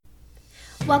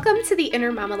Welcome to the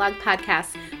Inner Monologue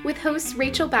podcast with hosts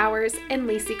Rachel Bowers and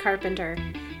Lacy Carpenter.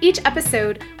 Each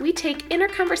episode, we take inner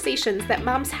conversations that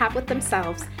moms have with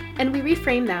themselves and we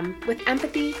reframe them with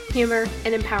empathy, humor,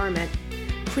 and empowerment.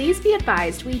 Please be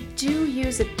advised we do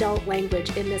use adult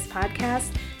language in this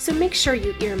podcast, so make sure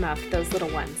you earmuff those little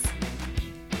ones.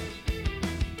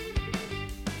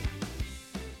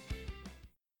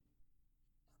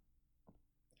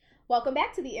 Welcome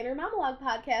back to the Inner Monologue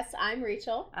podcast. I'm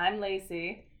Rachel. I'm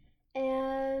Lacy.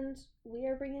 And we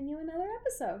are bringing you another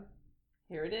episode.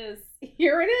 Here it is.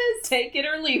 Here it is. Take it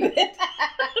or leave it.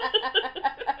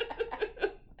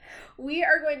 We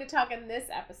are going to talk in this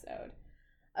episode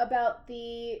about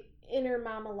the inner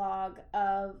monologue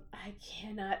of, I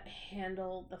cannot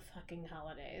handle the fucking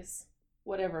holidays.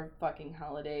 Whatever fucking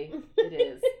holiday it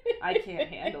is. I can't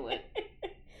handle it.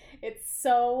 It's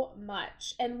so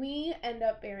much. And we end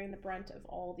up bearing the brunt of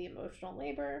all the emotional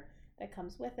labor that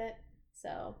comes with it.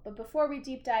 So, but before we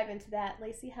deep dive into that,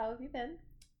 Lacy, how have you been?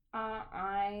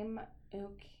 I'm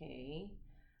okay.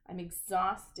 I'm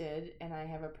exhausted and I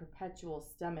have a perpetual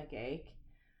stomach ache.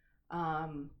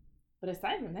 But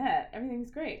aside from that,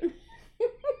 everything's great.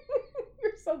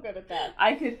 You're so good at that.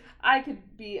 I could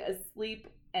be asleep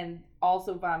and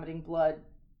also vomiting blood,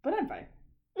 but I'm fine.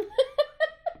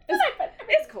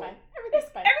 It's cool. Everything's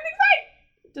fine. Everything's fine.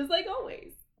 Just like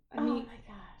always. I mean, my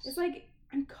gosh. It's like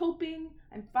I'm coping.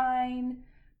 I'm fine.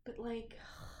 But like,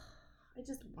 I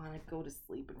just want to go to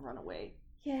sleep and run away.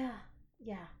 Yeah.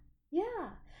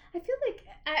 I feel like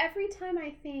every time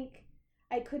I think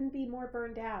I couldn't be more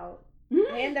burned out,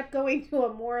 I end up going to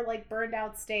a more like burned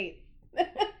out state. Like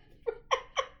I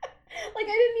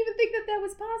didn't even think that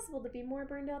was possible to be more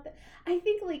burned out. I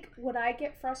think like what I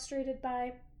get frustrated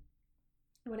by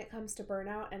when it comes to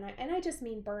burnout, and I just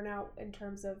mean burnout in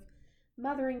terms of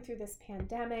mothering through this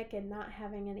pandemic and not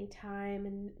having any time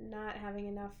and not having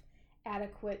enough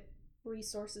adequate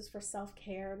resources for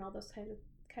self-care and all those kinds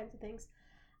of things.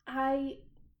 My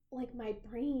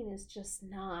brain is just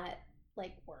not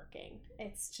like working.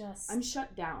 It's just I'm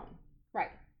shut down.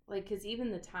 Right. Like, because even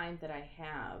the time that I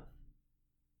have,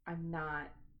 I'm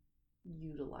not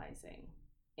utilizing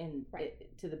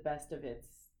to the best of its.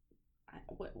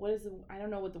 What is I don't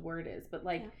know what the word is, but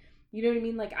like, you know what I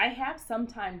mean? Like I have some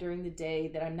time during the day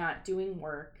that I'm not doing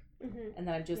work and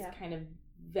that I'm just kind of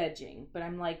vegging, but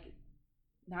I'm like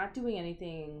not doing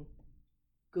anything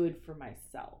good for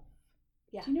myself.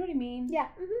 Yeah. Do you know what I mean? Yeah.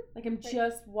 Like I'm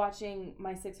just watching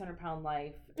My 600-Pound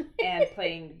Life and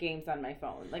playing games on my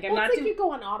phone. Like I'm not it's like you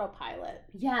go on autopilot.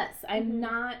 Yes. I'm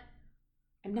not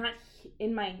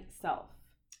in myself.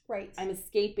 Right. I'm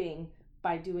escaping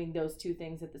by doing those two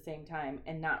things at the same time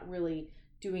and not really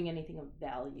doing anything of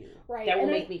value. Right. That will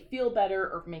make me feel better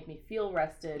or make me feel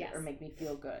rested or make me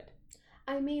feel good.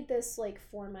 I made this like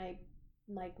for my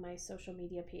social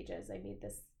media pages. I made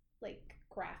this like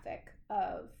graphic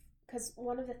of, because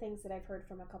one of the things that I've heard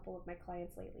from a couple of my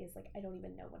clients lately is like, I don't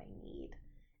even know what I need.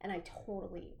 And I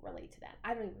totally relate to that.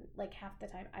 I don't even, like half the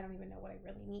time, I don't even know what I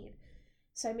really need.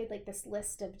 So I made like this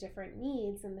list of different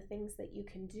needs and the things that you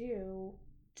can do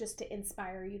just to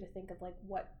inspire you to think of like,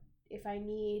 what if I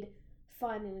need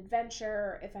fun and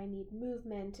adventure, if I need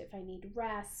movement, if I need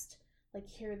rest, like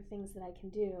here are the things that I can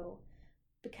do.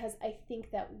 Because I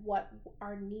think that what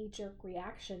our knee-jerk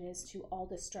reaction is to all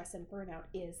this stress and burnout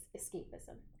is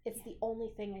escapism. It's the only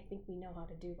thing I think we know how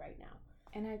to do right now.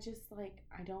 And I just like,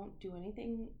 I don't do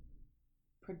anything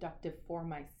productive for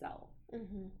myself.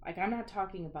 Like I'm not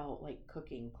talking about like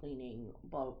cooking, cleaning,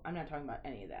 I'm not talking about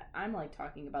any of that. I'm like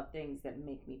talking about things that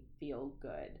make me feel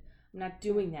good. I'm not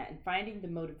doing that, and finding the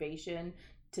motivation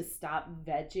to stop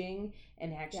vegging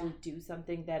and actually do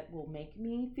something that will make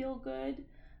me feel good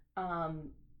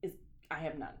is I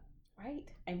have none. Right.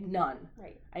 I have none.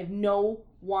 Right. I have no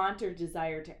want or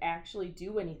desire to actually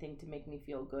do anything to make me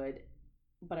feel good,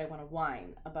 but I want to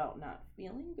whine about not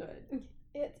feeling good.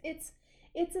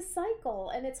 It's a cycle,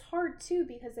 and it's hard too,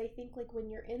 because I think like when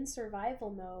you're in survival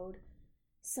mode,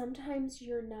 sometimes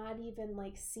you're not even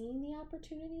like seeing the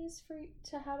opportunities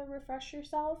to how to refresh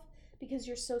yourself, because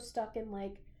you're so stuck in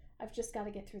like, I've just got to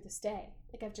get through this day.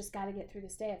 Like I've just got to get through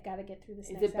this day. I've got to get through this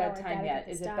next hour. Is it bedtime yet?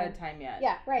 Is it bedtime yet?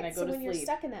 Yeah, right. Can I go to sleep? When you're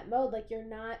stuck in that mode, like you're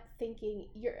not thinking.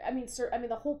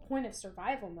 The whole point of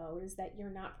survival mode is that you're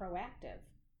not proactive.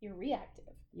 You're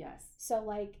reactive. Yes. So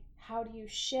like, how do you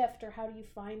shift, or how do you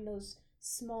find those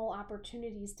small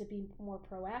opportunities to be more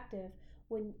proactive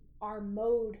when our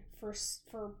mode for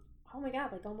oh my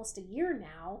god, like almost a year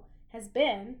now has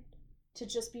been to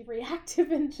just be reactive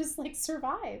and just like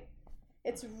survive.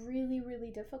 It's really,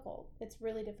 really difficult. It's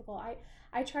really difficult.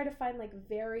 I try to find like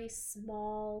very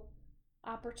small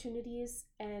opportunities.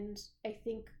 And I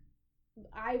think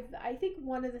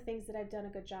one of the things that I've done a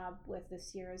good job with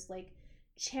this year is like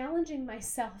challenging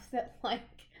myself that like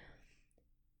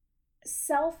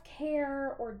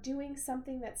self-care or doing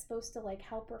something that's supposed to like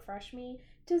help refresh me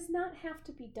does not have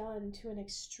to be done to an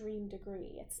extreme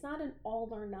degree. It's not an all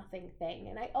or nothing thing.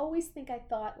 And I always I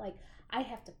thought like I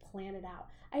have to plan it out.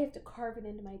 I have to carve it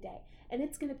into my day. And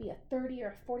it's going to be a 30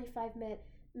 or 45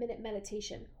 minute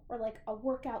meditation, or like a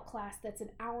workout class that's an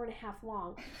hour and a half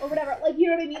long, or whatever. Like, you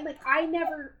know what I mean? Like I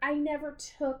never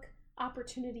took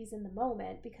opportunities in the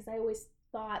moment because I always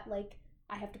thought like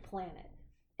I have to plan it.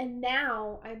 And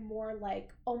now I'm more like,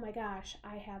 oh my gosh,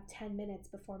 I have 10 minutes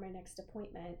before my next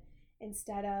appointment,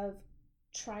 instead of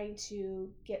trying to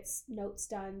get notes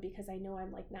done because I know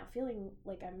I'm like not feeling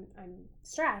like I'm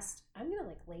stressed. I'm going to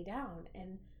like lay down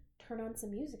and turn on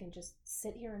some music and just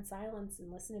sit here in silence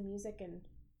and listen to music and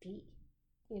be,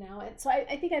 you know? And so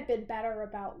I think I've been better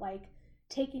about like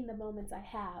taking the moments I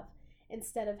have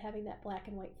instead of having that black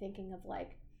and white thinking of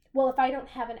like, well, if I don't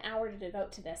have an hour to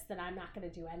devote to this, then I'm not going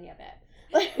to do any of it.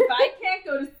 If I can't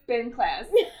go to spin class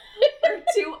for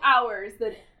 2 hours,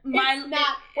 then it's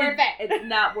not worth it. It's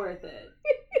not worth it.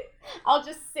 I'll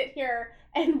just sit here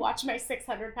and watch my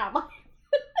 600-pound life.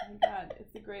 Oh my God,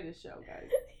 it's the greatest show, guys.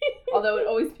 Although it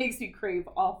always makes me crave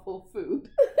awful food.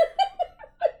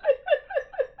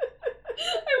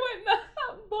 I went out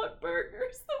and bought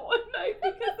burgers the one night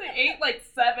because they ate like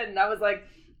 7, and I was like,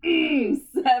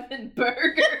 7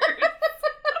 burgers.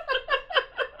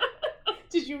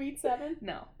 Did you eat 7?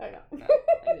 No. I know. No,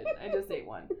 I didn't. I just ate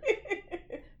 1.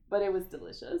 But it was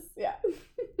delicious. Yeah.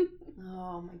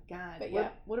 Oh my God. But yeah.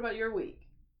 What about your week?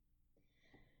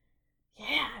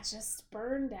 Yeah, just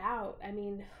burned out. I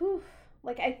mean, whew.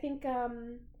 Like I think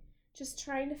just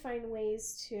trying to find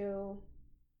ways to...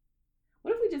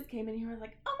 What if we just came in here and were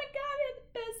like, oh my God, I had the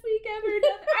best week ever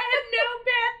done. I had no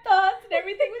bad thoughts and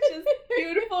everything was just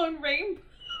beautiful and rainbow.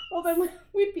 Well, then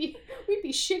we'd be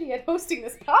shitty at hosting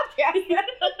this podcast.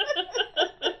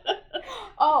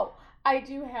 Oh, I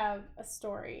do have a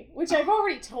story, which I've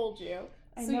already told you.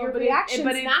 I so know, your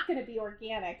reaction's not going to be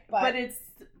organic. But it's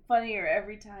funnier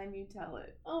every time you tell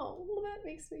it. Oh, well, that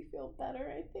makes me feel better,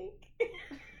 I think.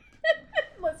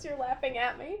 Unless you're laughing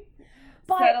at me.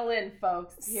 But settle in,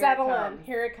 folks. Settle in.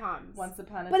 Here it comes. Once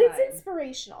upon a time. But it's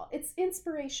inspirational. It's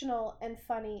inspirational and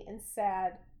funny and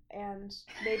sad and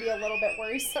maybe a little bit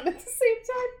worrisome at the same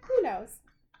time. Who knows?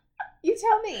 You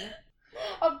tell me.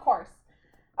 Of course.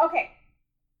 Okay.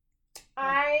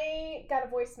 I got a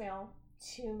voicemail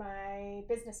to my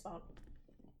business phone.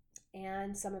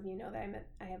 And some of you know that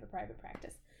I have a private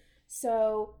practice.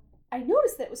 So I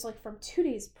noticed that it was like from 2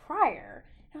 days prior.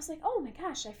 And I was like, oh my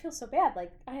gosh, I feel so bad.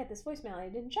 Like I had this voicemail and I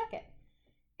didn't check it.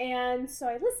 And so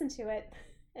I listened to it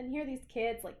and hear these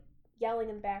kids like yelling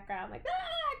in the background, like,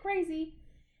 crazy.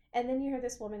 And then you hear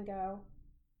this woman go,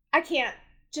 I can't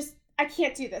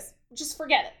do this. Just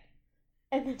forget it.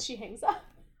 And then she hangs up.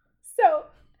 So.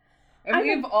 And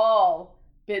we've all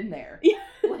been there. Yeah.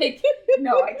 Like,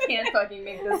 no, I can't fucking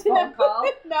make this phone call.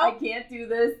 No. I can't do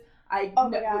this. With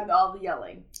all the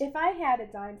yelling. If I had a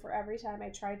dime for every time I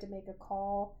tried to make a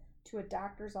call to a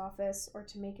doctor's office or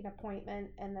to make an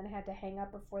appointment and then had to hang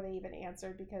up before they even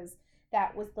answered because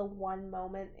that was the one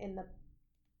moment in the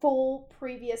full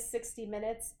previous 60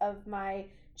 minutes of my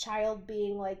child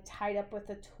being like tied up with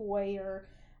a toy or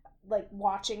like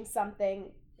watching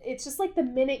something. It's just like the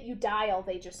minute you dial,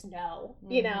 they just know,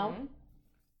 you know?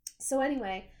 So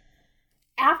anyway,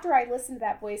 after I listened to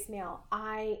that voicemail,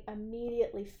 I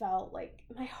immediately felt like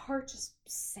my heart just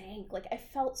sank. Like I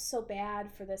felt so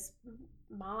bad for this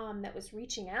mom that was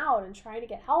reaching out and trying to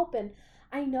get help. And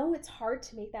I know it's hard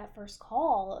to make that first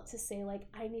call to say like,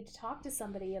 I need to talk to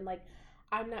somebody and like,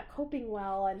 I'm not coping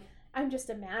well. And I'm just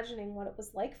imagining what it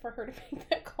was like for her to make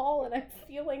that call. And I'm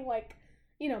feeling like,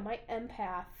 you know, my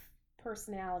empath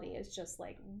personality is just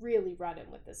like really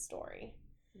running with this story.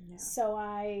 Yeah. So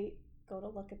I go to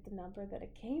look at the number that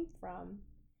it came from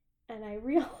and I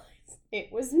realized it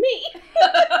was me. And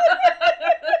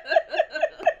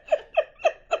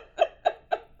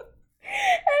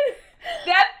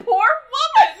that poor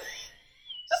woman.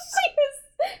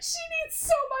 She needs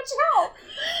so much help.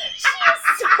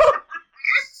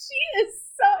 She is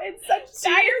in such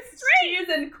dire straits. She is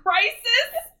in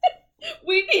crisis.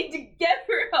 We need to get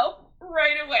her help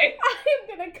right away. I'm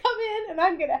going to come in and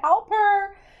I'm going to help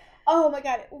her. Oh my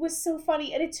God, it was so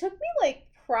funny. And it took me like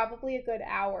probably a good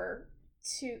hour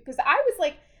because I was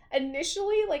like,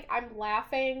 initially, like I'm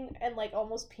laughing and like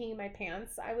almost peeing my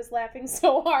pants. I was laughing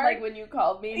so hard. Like when you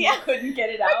called me and you couldn't get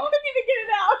it out? I couldn't even get it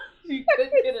out. You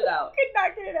couldn't get it out. Could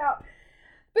not get it out.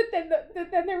 But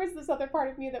then there was this other part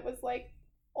of me that was like,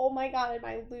 oh my God, am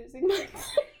I losing my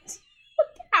mind?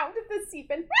 How did this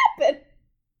even happen?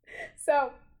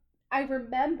 So I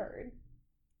remembered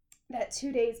that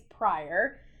 2 days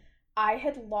prior, I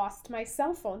had lost my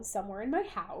cell phone somewhere in my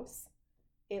house.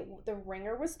 The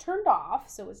ringer was turned off,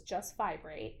 so it was just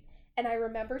vibrate. And I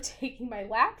remember taking my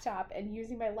laptop and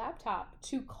using my laptop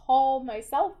to call my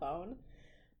cell phone,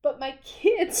 but my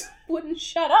kids wouldn't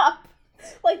shut up.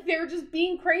 Like, they were just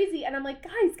being crazy. And I'm like,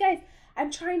 guys,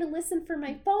 I'm trying to listen for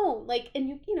my phone. Like,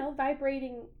 and you know,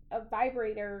 vibrating a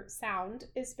vibrator sound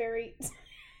is very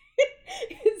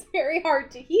is very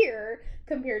hard to hear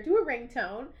compared to a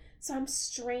ringtone. So I'm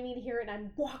straining to hear it, and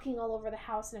I'm walking all over the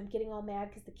house, and I'm getting all mad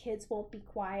because the kids won't be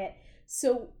quiet.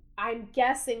 So I'm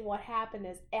guessing what happened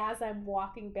is, as I'm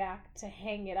walking back to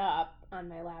hang it up on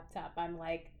my laptop, I'm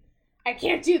like, I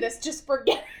can't do this, just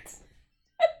forget it.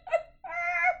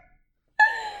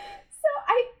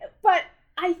 But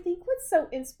I think what's so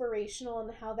inspirational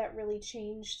and how that really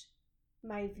changed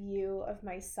my view of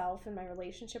myself and my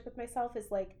relationship with myself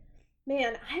is like,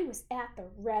 man, I was at the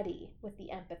ready with the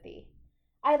empathy.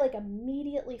 I like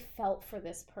immediately felt for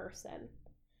this person.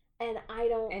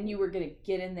 And you were going to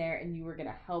get in there and you were going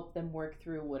to help them work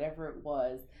through whatever it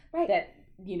was right. that,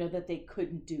 you know, that they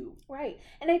couldn't do. Right.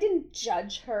 And I didn't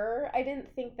judge her. I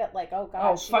didn't think that like, oh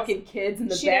God, fucking kids in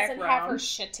the background. She doesn't have her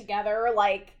shit together.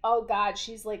 Like, oh God,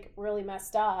 she's like really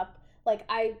messed up. Like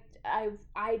I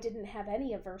didn't have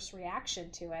any adverse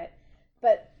reaction to it.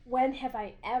 But when have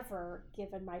I ever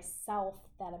given myself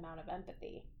that amount of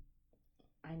empathy?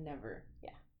 I never.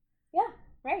 Yeah,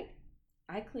 right.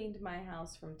 I cleaned my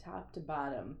house from top to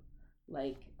bottom,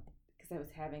 like, because I was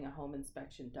having a home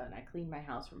inspection done. I cleaned my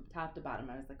house from top to bottom.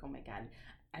 I was like, oh my God,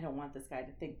 I don't want this guy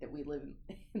to think that we live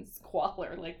in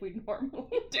squalor like we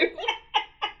normally do.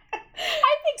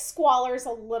 I think squalor is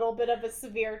a little bit of a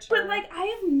severe term. But like, I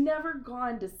have never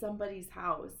gone to somebody's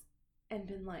house and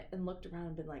been like, and looked around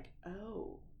and been like,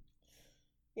 oh.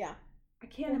 Yeah. I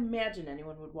can't imagine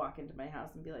anyone would walk into my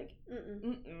house and be like,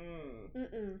 Mm-mm,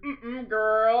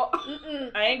 girl.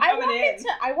 I ain't coming in.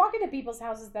 I walk into people's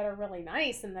houses that are really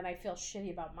nice, and then I feel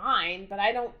shitty about mine, but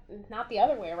I don't, not the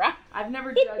other way around. I've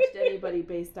never judged anybody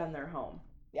based on their home.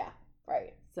 Yeah,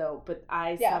 right. So, but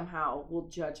I somehow will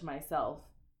judge myself.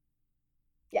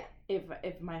 Yeah.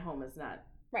 If my home is not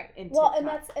right. In well,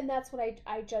 and that's what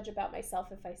I judge about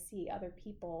myself if I see other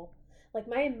people. Like,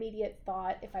 my immediate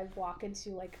thought, if I walk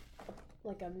into like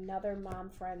another mom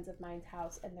friends of mine's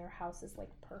house and their house is like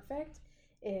perfect,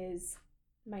 is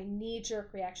my knee-jerk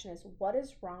reaction is, what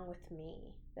is wrong with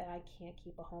me that I can't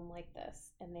keep a home like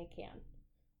this and they can?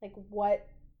 Like, what's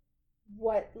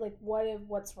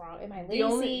wrong? Am I lazy?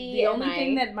 The only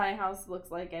thing that my house looks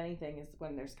like anything is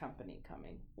when there's company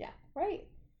coming. Yeah, right.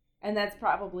 And that's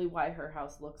probably why her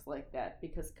house looks like that,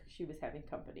 because she was having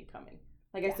company coming.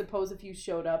 Like, I suppose if you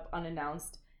showed up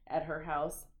unannounced at her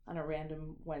house on a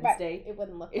random Wednesday, right. It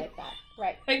wouldn't look like that.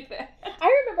 Right. Like that.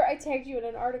 I remember I tagged you in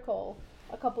an article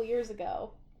a couple years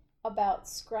ago about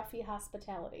scruffy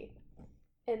hospitality.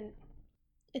 And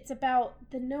it's about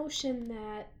the notion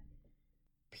that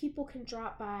people can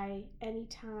drop by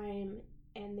anytime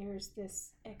and there's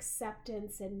this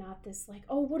acceptance and not this like,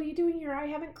 oh, what are you doing here? I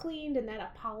haven't cleaned. And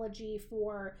that apology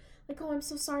for like, oh, I'm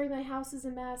so sorry, my house is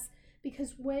a mess.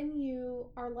 Because when you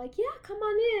are like, yeah, come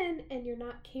on in, and you're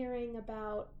not caring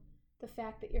about the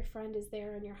fact that your friend is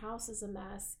there and your house is a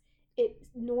mess, it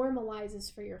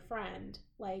normalizes for your friend.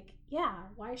 Like, yeah,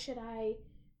 why should I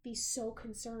be so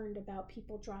concerned about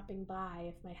people dropping by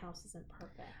if my house isn't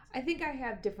perfect? I think I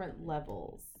have different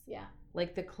levels. Yeah.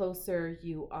 Like, the closer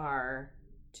you are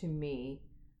to me,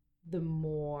 the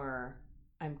more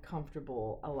I'm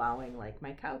comfortable allowing like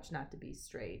my couch not to be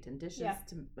straight and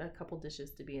a couple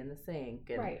dishes to be in the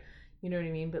sink, and right. You know what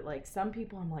I mean? But like, some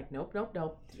people I'm like, nope.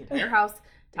 The entire house,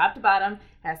 top to bottom,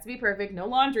 has to be perfect, no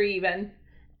laundry even.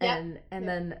 And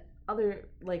then other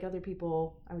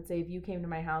people, I would say, if you came to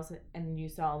my house and you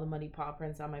saw all the muddy paw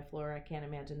prints on my floor, I can't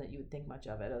imagine that you would think much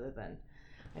of it other than,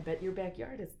 I bet your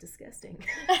backyard is disgusting.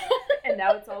 And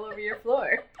now it's all over your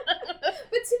floor. But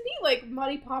to me, like,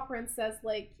 muddy paw prints says,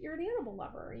 like, you're an animal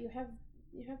lover. You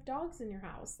have dogs in your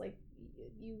house. Like,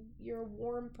 you're a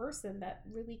warm person that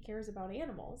really cares about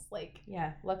animals. Like,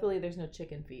 yeah. Luckily, there's no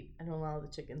chicken feet. I don't allow the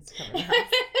chickens to come in the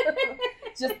house.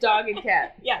 Just dog and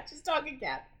cat. Yeah, just dog and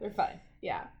cat. They're fine.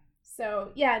 Yeah.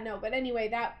 So yeah, no. But anyway,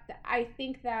 that I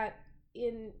think that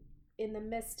in the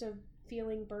midst of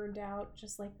feeling burned out,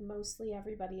 just like mostly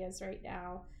everybody is right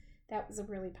now, that was a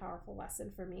really powerful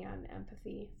lesson for me on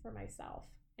empathy for myself.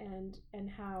 and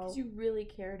how. Because you really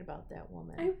cared about that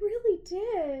woman. I really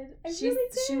did. She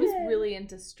was really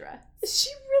into stress. She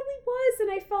really was,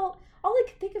 and I felt, all I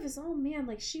could think of is, oh man,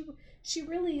 like she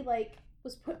really like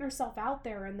was putting herself out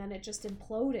there, and then it just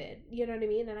imploded. You know what I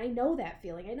mean? And I know that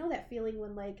feeling. I know that feeling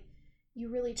when like you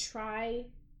really try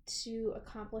to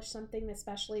accomplish something,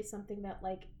 especially something that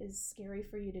like is scary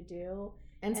for you to do,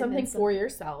 and something for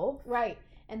yourself, right?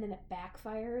 And then it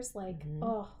backfires. Like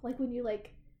oh, like when you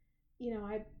like, you know,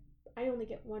 I only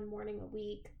get one morning a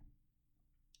week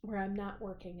where I'm not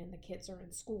working and the kids are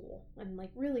in school, and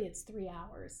like really it's 3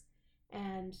 hours.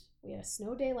 And we had a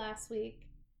snow day last week.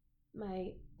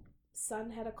 My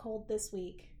son had a cold this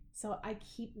week, so I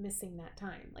keep missing that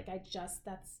time. Like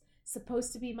that's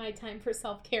supposed to be my time for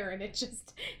self-care, and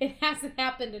it hasn't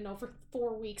happened in over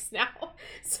 4 weeks now.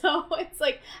 So it's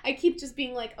like I keep just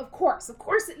being like, of course,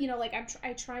 you know, like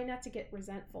I try not to get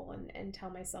resentful and tell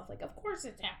myself like, of course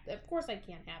it's happened, of course I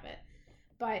can't have it.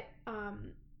 But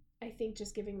I think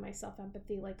just giving myself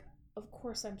empathy, like, of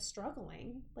course I'm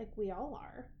struggling, like we all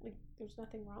are. Like there's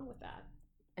nothing wrong with that.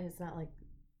 And it's not like,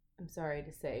 I'm sorry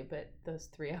to say, but those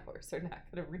 3 hours are not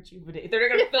going to rejuvenate. They're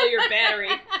not going to fill your battery.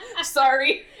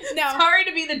 Sorry. No. Sorry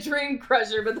to be the dream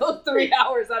crusher, but those 3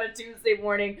 hours on a Tuesday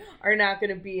morning are not going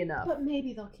to be enough. But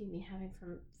maybe they'll keep me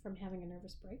from having a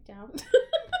nervous breakdown.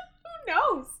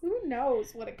 Who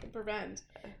knows what it could prevent.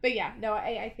 But yeah, no,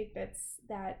 I think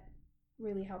that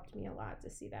really helped me a lot to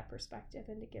see that perspective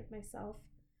and to give myself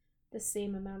the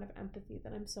same amount of empathy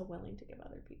that I'm so willing to give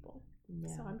other people.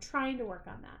 Yeah. So I'm trying to work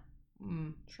on that.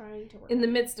 Trying to work in the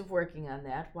midst of working on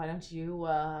that, why don't you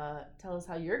tell us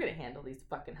how you're going to handle these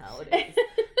fucking holidays?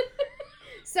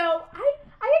 So I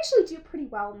actually do pretty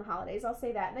well in the holidays, I'll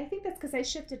say that. And I think that's because I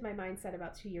shifted my mindset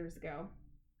about 2 years ago.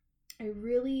 I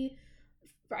really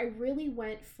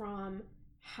went from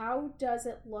how does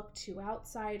it look to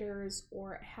outsiders,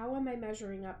 or how am I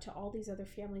measuring up to all these other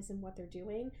families and what they're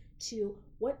doing, to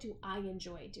what do I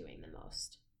enjoy doing the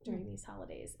most during these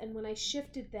holidays. And when I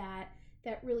shifted that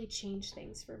really changed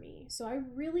things for me. So I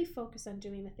really focus on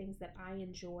doing the things that I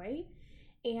enjoy,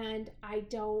 and I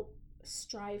don't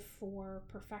strive for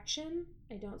perfection.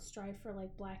 I don't strive for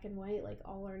like black and white, like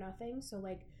all or nothing. So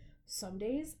like some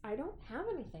days I don't have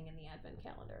anything in the advent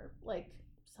calendar. Like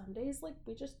some days like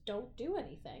we just don't do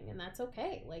anything, and that's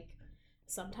okay. Like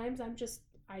sometimes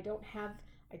I don't have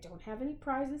any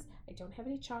prizes. I don't have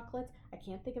any chocolates. I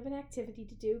can't think of an activity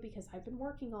to do because I've been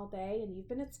working all day and you've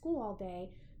been at school all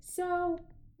day. So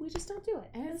we just don't do it.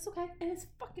 And it's okay. And it's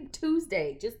fucking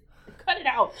Tuesday. Just cut it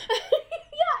out.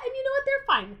 Yeah, and you know what? They're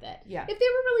fine with it. Yeah. If they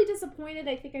were really disappointed,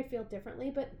 I think I feel differently.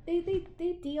 But they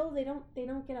deal. They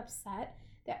don't get upset.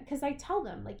 Because I tell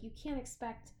them, like, you can't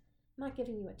expect, I'm not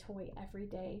giving you a toy every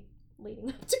day leading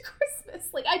up to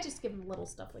Christmas. Like, I just give them little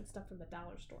stuff, like stuff from the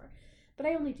dollar store. But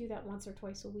I only do that once or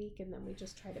twice a week, and then we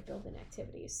just try to build an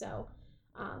activity. So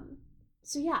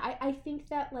yeah, I think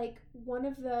that like one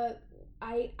of the,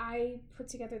 I put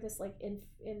together this like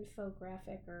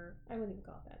infographic, or I wouldn't even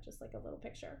call it that, just like a little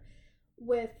picture,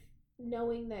 with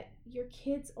knowing that your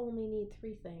kids only need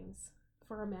 3 things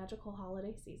for a magical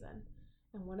holiday season.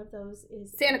 And one of those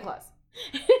is Santa Claus.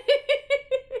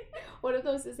 One of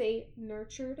those is a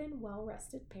nurtured and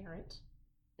well-rested parent.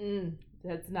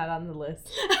 That's not on the list.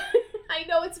 I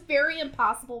know it's very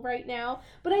impossible right now,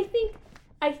 but I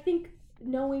think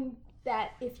knowing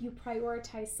that if you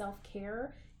prioritize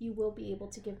self-care, you will be able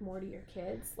to give more to your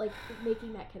kids. Like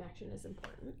making that connection is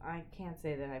important. I can't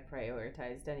say that I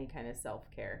prioritized any kind of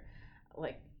self-care.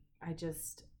 Like I'm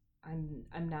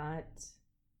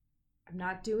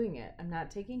not doing it. I'm not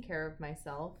taking care of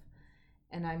myself,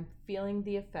 and I'm feeling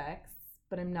the effects,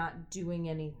 but I'm not doing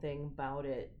anything about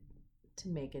it to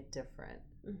make it different.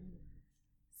 Mm-hmm.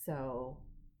 So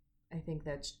I think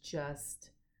that's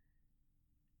just,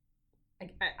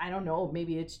 I don't know,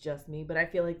 maybe it's just me, but I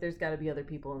feel like there's got to be other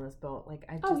people in this boat. Like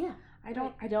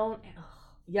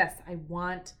yes, I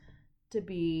want to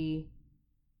be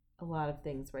a lot of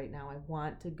things right now. I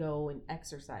want to go and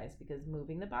exercise because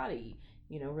moving the body,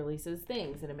 releases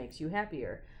things and it makes you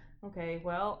happier. Okay,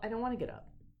 well, I don't want to get up.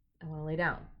 I want to lay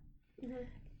down. Mm-hmm.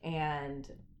 And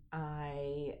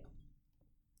I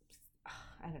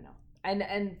don't know.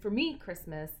 And for me,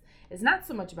 Christmas is not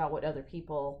so much about what other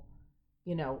people,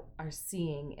 are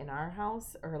seeing in our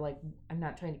house, or like, I'm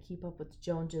not trying to keep up with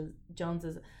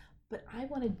Joneses, but I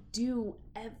want to do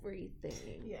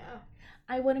everything. Yeah.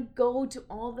 I want to go to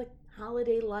all the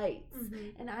holiday lights,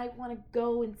 mm-hmm. and I want to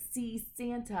go and see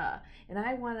Santa, and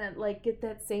I want to like get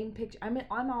that same picture.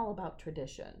 I'm all about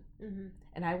tradition, mm-hmm.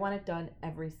 and I want it done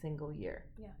every single year.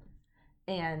 Yeah.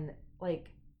 And like,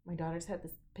 my daughter's had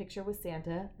this picture with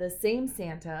Santa, the same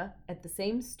Santa at the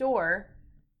same store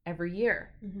every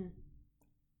year. Mm-hmm.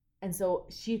 And so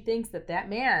she thinks that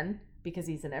man, because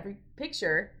he's in every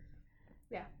picture,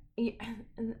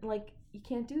 and like, you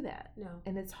can't do that. No.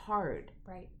 And it's hard.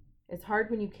 Right. It's hard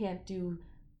when you can't do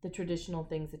the traditional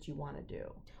things that you want to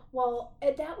do. Well,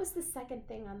 that was the second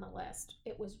thing on the list.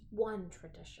 It was one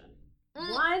tradition.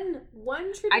 One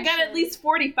tradition. I got at least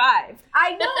 45.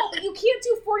 I know, but you can't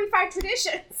do 45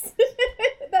 traditions.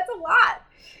 That's a lot.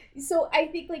 So I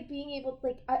think like being able,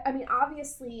 like, I mean,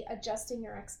 obviously adjusting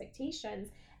your expectations,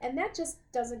 and that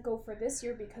just doesn't go for this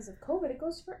year because of COVID. It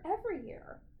goes for every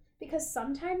year. Because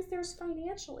sometimes there's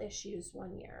financial issues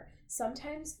one year.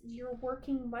 Sometimes you're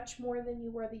working much more than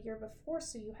you were the year before,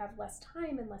 so you have less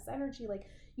time and less energy. Like,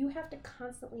 you have to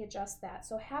constantly adjust that.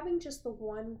 So having just the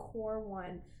one core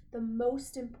one, the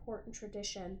most important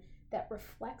tradition that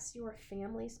reflects your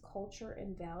family's culture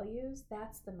and values,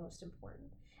 that's the most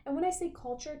important. And when I say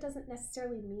culture, it doesn't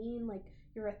necessarily mean like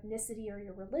your ethnicity or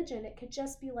your religion. It could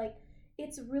just be like,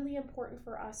 it's really important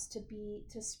for us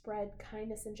to spread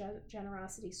kindness and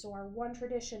generosity. So our one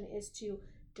tradition is to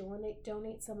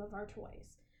donate some of our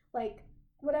toys, like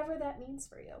whatever that means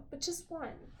for you. But just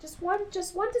one to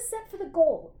set for the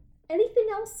goal. Anything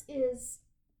else is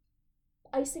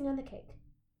icing on the cake.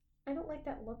 I don't like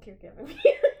that look you're giving me.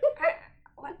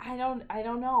 I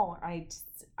don't know. I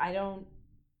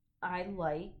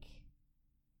like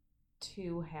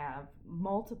to have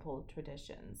multiple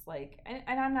traditions, like,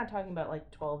 and I'm not talking about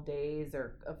like 12 days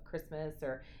or of Christmas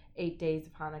or 8 days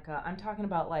of Hanukkah. I'm talking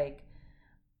about like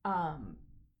I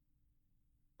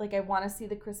want to see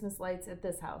the Christmas lights at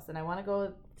this house, and I want to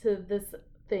go to this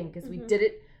thing because we did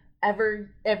it every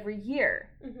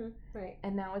year. Mm-hmm. Right.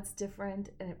 And now it's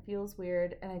different and it feels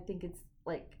weird, and I think it's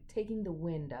like taking the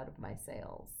wind out of my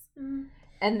sails. Mm-hmm.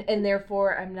 And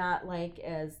therefore I'm not like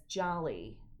as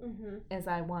jolly as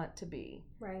I want to be.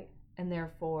 Right. And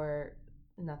therefore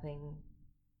nothing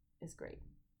is great.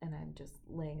 And I'm just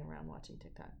laying around watching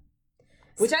TikTok.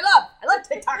 Which I love. I love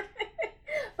TikTok.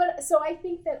 But so I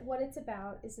think that what it's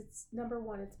about is, it's number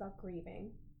one, it's about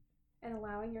grieving and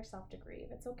allowing yourself to grieve.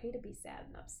 It's okay to be sad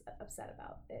and upset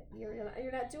about it.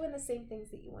 You're not doing the same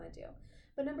things that you want to do.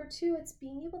 But number two, it's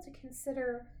being able to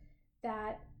consider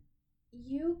that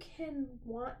you can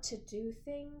want to do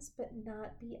things but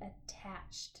not be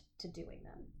attached to doing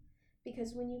them.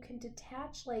 Because when you can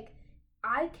detach, like,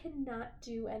 I cannot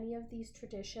do any of these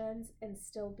traditions and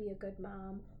still be a good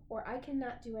mom, or I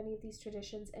cannot do any of these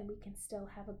traditions and we can still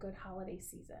have a good holiday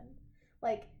season.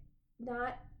 Like,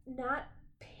 not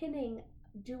pinning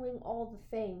doing all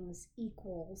the things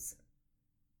equals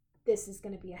this is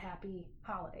going to be a happy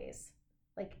holidays.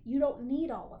 Like, you don't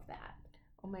need all of that.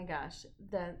 Oh my gosh,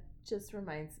 that just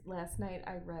reminds, last night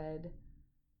I read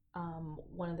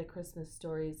one of the Christmas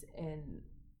stories in,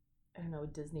 I don't know, a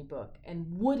Disney book, and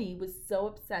Woody was so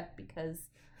upset because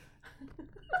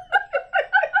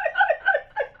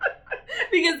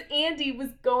because Andy was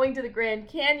going to the Grand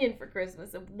Canyon for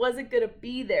Christmas and wasn't going to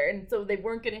be there, and so they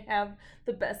weren't going to have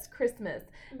the best Christmas.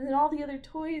 And then all the other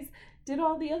toys did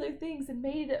all the other things and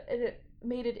made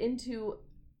it into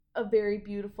a very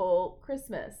beautiful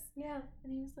Christmas. Yeah.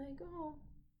 And he was like, oh,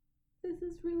 this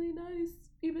is really nice,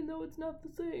 even though it's not the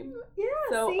same. Yeah,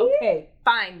 so, see? Okay,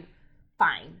 fine.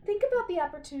 Think about the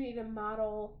opportunity to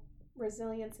model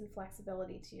resilience and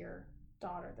flexibility to your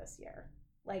daughter this year.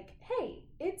 Like, hey,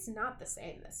 it's not the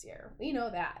same this year. We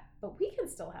know that, but we can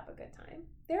still have a good time.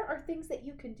 There are things that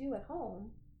you can do at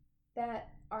home that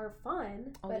are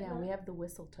fun. Oh, but yeah, we have the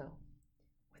mistletoe.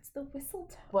 What's the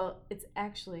mistletoe? Well, it's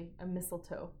actually a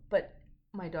mistletoe, but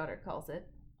my daughter calls it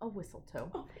a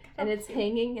whistletoe. Oh my God, and it's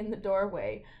hanging in the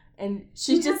doorway. And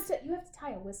you have to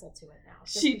tie a whistle to it now.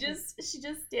 She just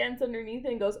stands underneath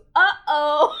it and goes,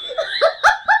 uh-oh.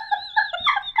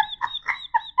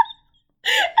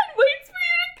 And waits for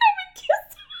you to come and kiss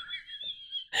her.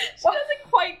 She doesn't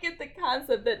quite get the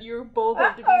concept that you both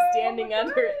have to be standing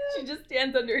under it. She just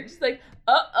stands under it. She's like,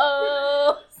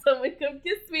 uh-oh, someone come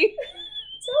kiss me.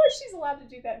 Tell her she's allowed to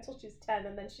do that until she's 10,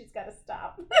 and then she's got to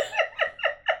stop.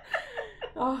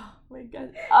 Oh my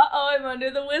God. Uh-oh, I'm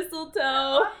under the mistletoe.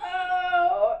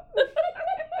 Uh-oh.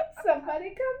 Somebody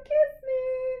come kiss me.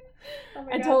 Oh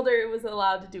my God. God. Told her it was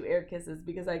allowed to do air kisses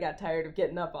because I got tired of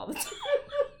getting up all the time.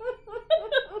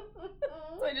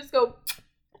 So I just go.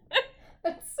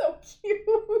 That's so cute.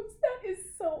 That is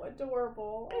so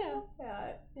adorable. Yeah. I love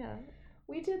that. Yeah.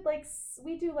 We do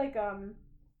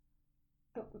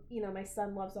you know, my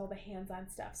son loves all the hands-on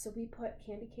stuff. So we put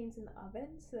candy canes in the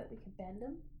oven so that we can bend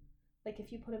them. Like,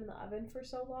 if you put them in the oven for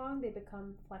so long, they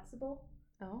become flexible.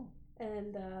 Oh.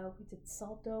 And we did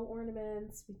salt dough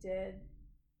ornaments. We did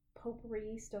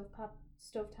potpourri,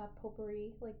 stovetop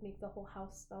potpourri, like make the whole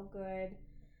house smell good.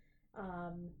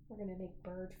 We're gonna make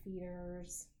bird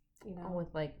feeders, Oh,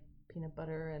 with like peanut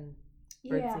butter and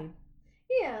yeah, birdseed.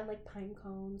 yeah, and like pine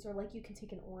cones, or like you can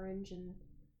take an orange and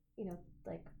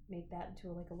like make that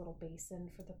into like a little basin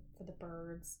for the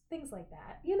birds, things like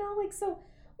that. Like so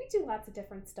we do lots of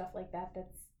different stuff like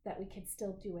that we can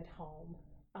still do at home.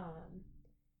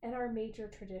 And our major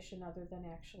tradition, other than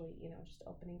actually, just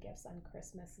opening gifts on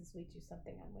Christmas, is we do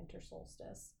something on winter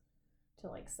solstice to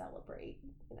like celebrate,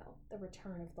 the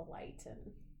return of the light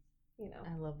and,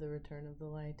 I love the return of the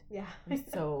light. Yeah.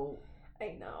 So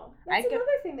I know. That's another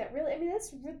thing that really,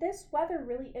 this weather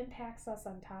really impacts us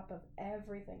on top of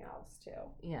everything else too.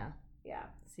 Yeah. Yeah.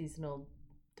 Seasonal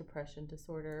depression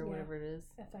disorder, whatever it is.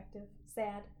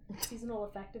 Seasonal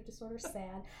affective disorder,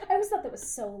 SAD. I always thought that was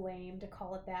so lame to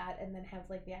call it that and then have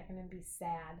like the acronym be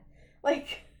SAD.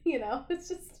 Like, it's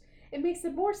just, it makes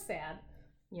it more sad.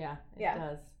 Yeah, it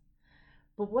does.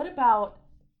 But what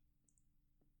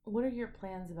are your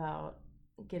plans about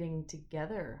getting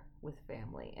together with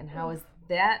family, and how is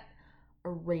that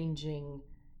arranging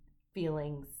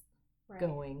feelings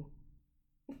going?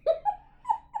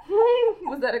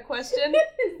 Was that a question?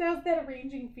 How's that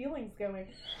arranging feelings going?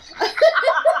 I'm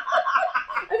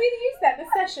going to use that in a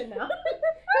session now. How's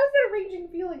that arranging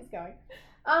feelings going?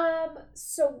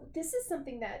 So this is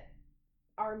something that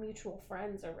our mutual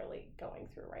friends are really going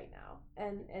through right now,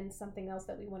 and something else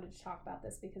that we wanted to talk about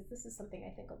this, because this is something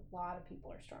I think a lot of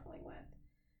people are struggling with.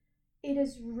 It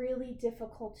is really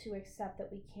difficult to accept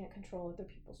that we can't control other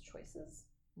people's choices.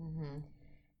 Mm-hmm.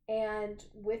 And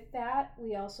with that,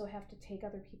 we also have to take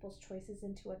other people's choices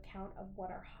into account of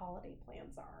what our holiday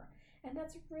plans are. And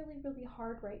that's really, really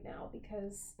hard right now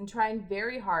because... I'm trying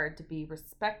very hard to be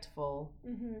respectful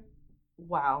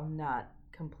while not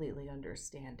completely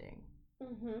understanding.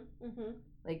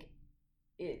 Like,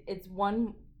 it's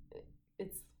one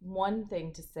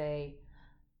thing to say,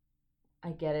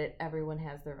 I get it, everyone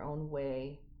has their own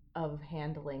way of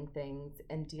handling things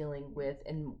and dealing with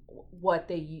and what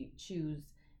they choose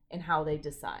and how they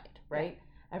decide, right?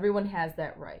 Yeah. Everyone has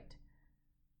that right.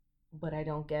 But I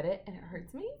don't get it, and it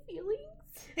hurts my feelings.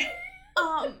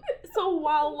 So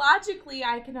while logically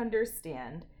I can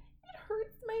understand, it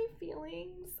hurts my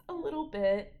feelings a little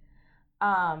bit.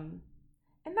 And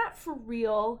not for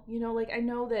real, like I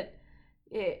know that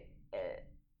it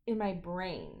in my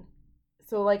brain.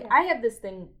 So like I have this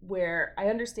thing where I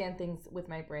understand things with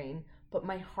my brain, but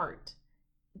my heart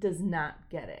does not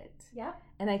get it. Yeah.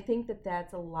 And I think that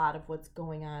that's a lot of what's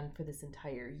going on for this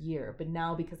entire year. But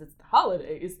now because it's the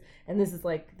holidays, and this is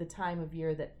like the time of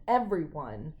year that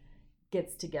everyone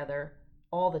gets together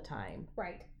all the time.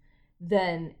 Right.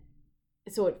 Then,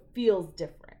 so it feels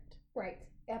different. Right.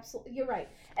 Absolutely. You're right.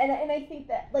 And I think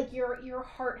that like your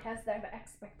heart has that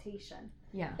expectation.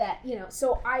 Yeah. That,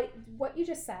 so what you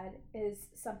just said is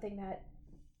something that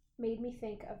made me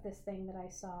think of this thing that I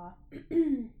saw.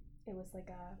 It was like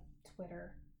a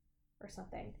Twitter or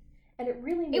something, and it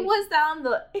really made... it was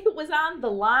on the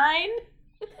line.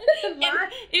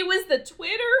 It was the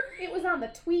Twitter. It was on the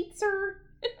tweetser.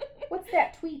 What's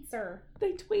that tweetser?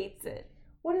 They tweets it.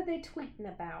 What are they tweeting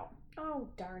about? Oh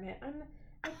darn it!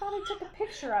 I thought I took a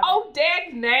picture of it. Oh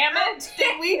dagnammit!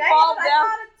 Did we fall down?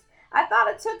 I thought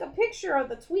it took a picture of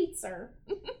the tweetser,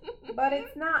 but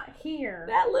it's not here.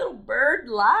 That little bird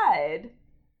lied.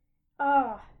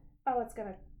 Oh, it's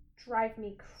gonna drive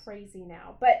me crazy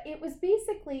now. But it was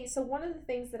basically, so one of the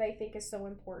things that I think is so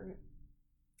important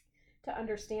to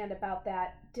understand about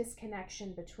that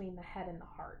disconnection between the head and the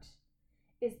heart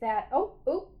is that, oh,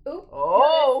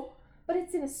 but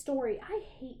it's in a story. I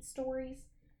hate stories.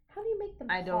 How do you make them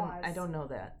pause? I don't know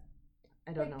that.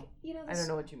 I don't know. I don't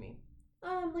know what you mean.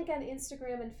 Like on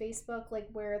Instagram and Facebook, like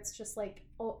where it's just like,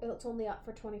 it's only up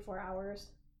for 24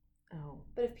 hours. Oh.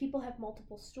 But if people have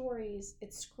multiple stories,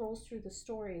 it scrolls through the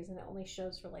stories and it only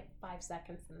shows for like 5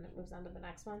 seconds and then it moves on to the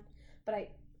next one. But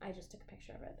I just took a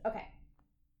picture of it. Okay.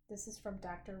 This is from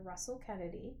Dr. Russell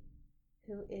Kennedy,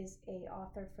 who is a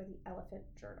author for the Elephant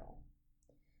Journal.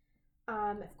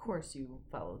 Of course you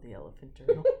follow the Elephant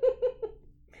Journal.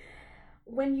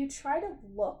 When you try to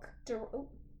look...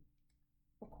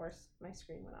 of course, my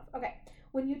screen went off. Okay.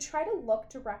 When you try to look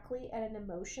directly at an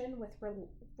emotion with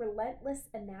relentless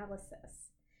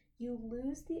analysis, you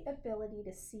lose the ability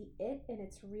to see it in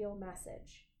its real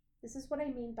message. This is what I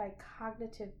mean by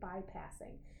cognitive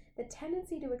bypassing. The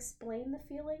tendency to explain the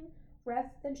feeling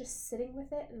rather than just sitting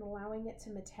with it and allowing it to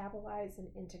metabolize and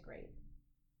integrate.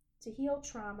 To heal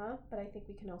trauma, but I think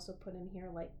we can also put in here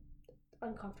like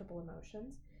uncomfortable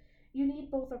emotions, You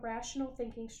need both a rational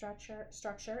thinking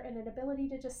structure and an ability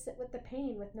to just sit with the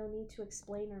pain with no need to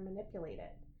explain or manipulate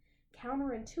it.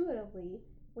 Counterintuitively,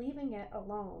 leaving it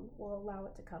alone will allow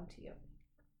it to come to you.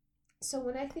 So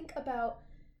when I think about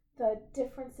the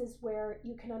differences where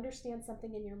you can understand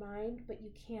something in your mind, but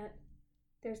you can't,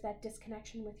 there's that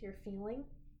disconnection with your feeling.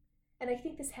 And I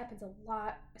think this happens a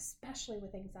lot, especially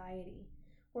with anxiety,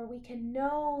 where we can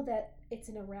know that it's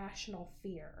an irrational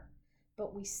fear,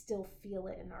 but we still feel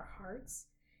it in our hearts.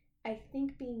 I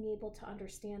think being able to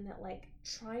understand that, like,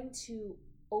 trying to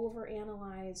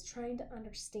overanalyze, trying to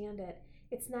understand it,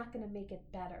 it's not going to make it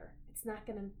better. It's not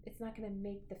going to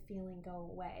make the feeling go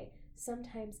away.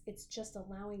 Sometimes it's just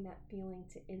allowing that feeling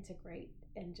to integrate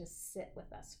and just sit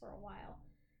with us for a while.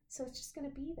 So it's just going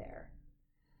to be there.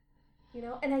 You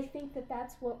know, and I think that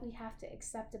that's what we have to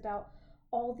accept about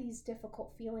all these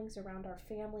difficult feelings around our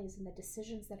families and the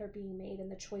decisions that are being made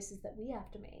and the choices that we have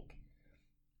to make.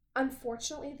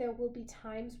 Unfortunately, there will be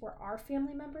times where our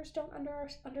family members don't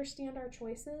understand our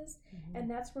choices, and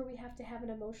that's where we have to have an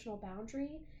emotional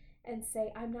boundary and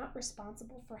say, I'm not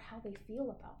responsible for how they feel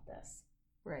about this.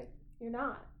 Right. You're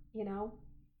not, you know?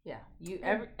 Yeah.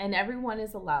 And everyone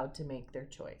is allowed to make their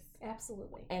choice.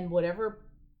 Absolutely. And whatever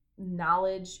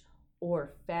knowledge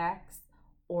or facts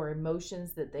or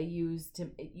emotions that they use,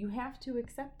 you have to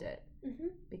accept it,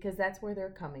 because that's where they're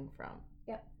coming from.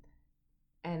 Yep.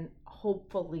 And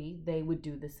hopefully they would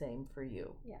do the same for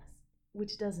you. Yes.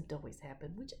 Which doesn't always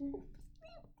happen, which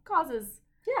causes...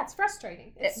 Yeah, it's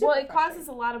frustrating. It causes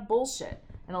a lot of bullshit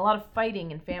and a lot of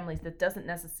fighting in families that doesn't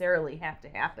necessarily have to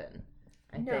happen,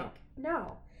 I think.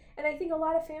 No. And I think a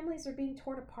lot of families are being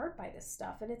torn apart by this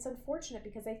stuff, and it's unfortunate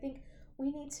because I think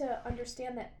we need to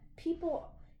understand that people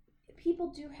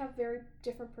do have very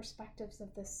different perspectives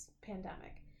of this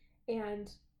pandemic,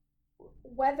 and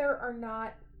whether or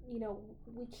not, you know,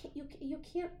 you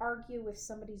can't argue with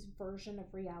somebody's version of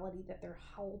reality that they're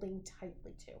holding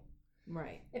tightly to.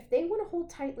 Right. If they want to hold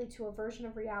tightly to a version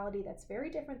of reality that's very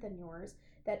different than yours,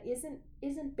 that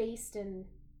isn't based in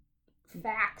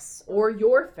facts or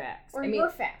your facts, your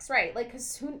facts, right? Like,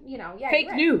 because who, you know, yeah,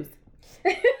 fake news.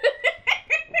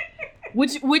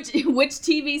 Which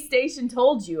TV station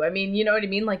told you? I mean, you know what I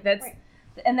mean? Like, that's right.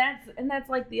 and that's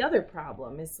like the other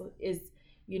problem is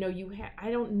you know,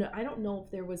 I don't know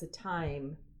if there was a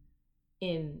time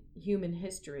in human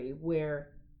history where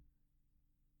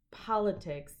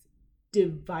politics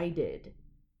divided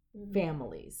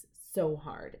families so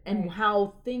hard, and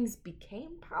how things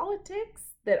became politics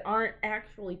that aren't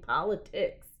actually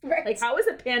politics. Right. Like, how is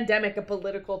a pandemic a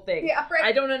political thing? Yeah, right.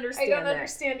 I don't understand. I don't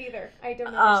understand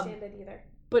it either.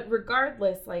 But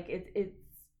regardless, like,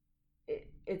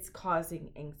 it's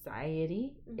causing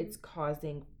anxiety. It's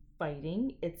causing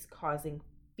fighting. It's causing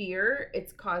fear.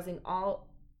 It's causing all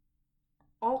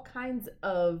kinds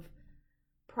of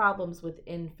problems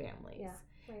within families. Yeah,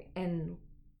 right. And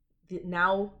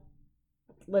now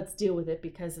let's deal with it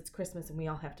because it's Christmas and we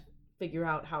all have to figure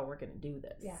out how we're going to do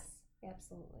this. Yes,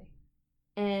 absolutely.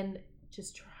 And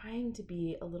just trying to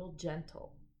be a little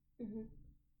gentle.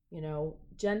 You know,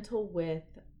 gentle with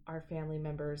our family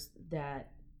members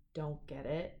that don't get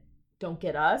it, don't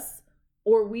get us,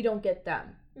 or we don't get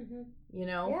them. You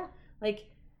know? Yeah. Like,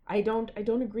 I don't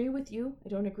agree with you. I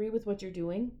don't agree with what you're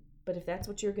doing. But if that's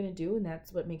what you're going to do and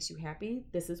that's what makes you happy,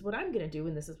 this is what I'm going to do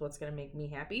and this is what's going to make me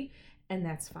happy. And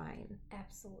that's fine.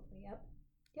 Absolutely.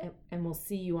 Yep. And we'll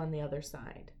see you on the other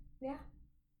side. Yeah.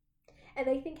 And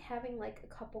I think having like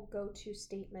a couple go-to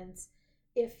statements,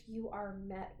 if you are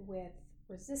met with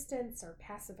resistance or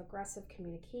passive-aggressive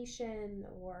communication,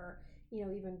 or, you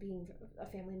know, even being a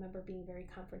family member being very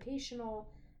confrontational,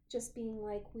 just being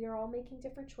like, we are all making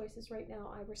different choices right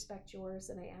now. I respect yours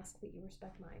and I ask that you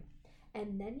respect mine.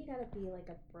 And then you gotta be like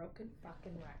a broken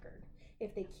fucking record.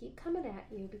 If they keep coming at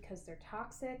you because they're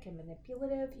toxic and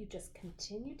manipulative, you just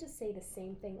continue to say the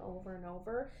same thing over and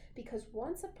over. Because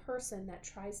once a person that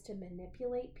tries to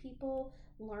manipulate people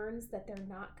learns that they're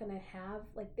not gonna have,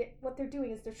 like, what they're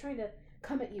doing is they're trying to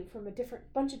come at you from a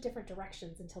bunch of different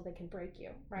directions until they can break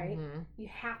you, right? You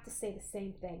have to say the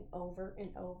same thing over and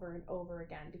over and over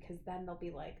again, because then they'll be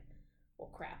like,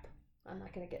 well, crap, I'm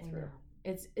not gonna get through.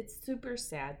 It's super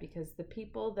sad because the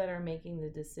people that are making the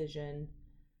decision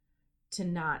to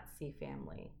not see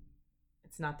family,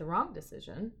 it's not the wrong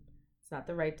decision. It's not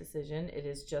the right decision. It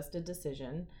is just a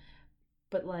decision.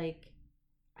 But, like,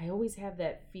 I always have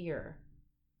that fear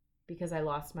because I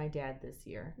lost my dad this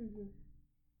year.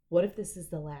 What if this is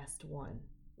the last one?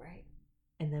 Right.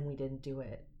 And then we didn't do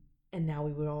it. And now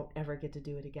we won't ever get to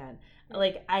do it again. Right.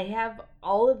 Like, I have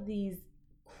all of these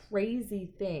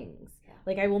crazy things. Yeah.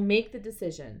 Like, I will make the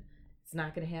decision. It's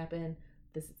not going to happen.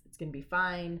 It's going to be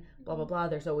fine. Blah, blah, blah.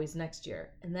 There's always next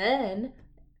year. And then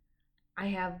I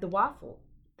have the waffle,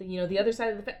 the other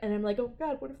side of the fence. And I'm like, oh,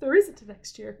 God, what if there isn't a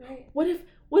next year? Right. What if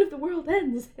the world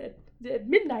ends at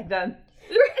midnight then?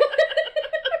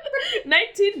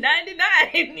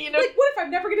 1999, Like, what if I'm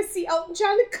never going to see Elton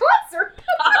John in concert?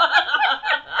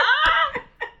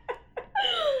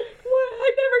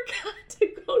 I never got to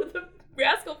go to the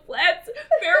Rascal Flatts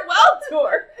farewell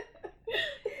tour.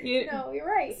 No, you're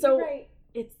right. So you're right.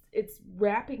 it's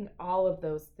wrapping all of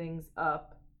those things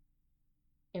up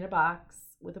in a box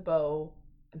with a bow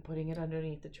and putting it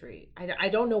underneath the tree. I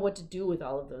don't know what to do with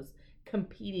all of those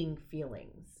competing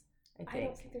feelings. I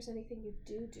don't think there's anything you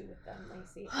do with them,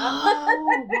 Lacy.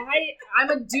 Oh, why?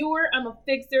 I'm a doer. I'm a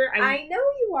fixer. I know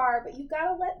you are, but you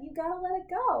gotta let it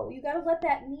go. You gotta let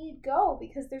that need go,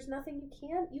 because there's nothing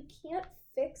you can't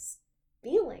fix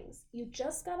feelings. You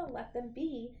just gotta let them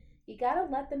be. You gotta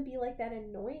let them be like that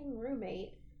annoying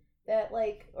roommate that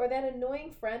or that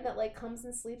annoying friend that comes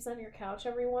and sleeps on your couch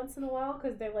every once in a while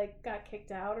because they got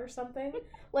kicked out or something.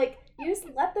 You just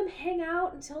let them hang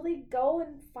out until they go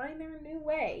and find their new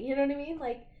way. You know what I mean?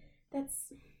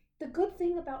 That's the good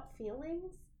thing about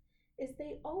feelings, is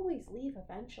they always leave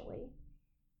eventually.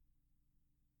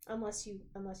 Unless you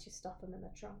stuff them in the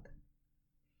trunk.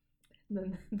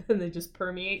 Then they just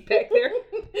permeate back there.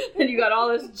 And you got all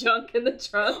this junk in the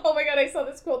trunk. Oh my God, I saw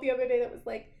this quote the other day that was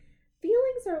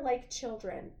feelings are like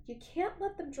children. You can't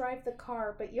let them drive the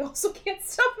car, but you also can't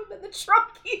stuff them in the trunk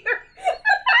either.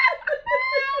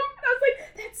 I was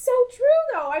that's so true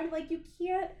though. I mean, you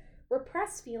can't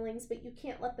repress feelings, but you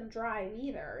can't let them drive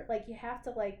either. You have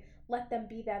to let them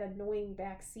be that annoying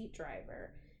backseat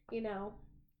driver,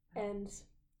 and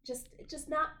just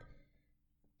not.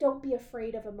 Don't be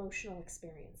afraid of emotional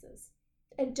experiences,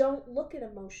 and don't look at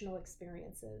emotional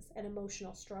experiences and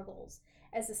emotional struggles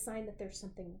as a sign that there's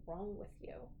something wrong with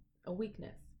you. A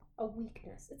weakness.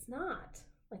 It's not.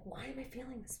 Why am I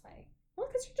feeling this way? Well,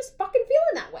 because you're just fucking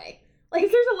feeling that way.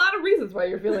 There's a lot of reasons why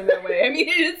you're feeling that way. I mean,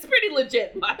 it's pretty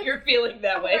legit why you're feeling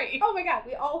that way. Right. Oh my God,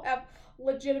 we all have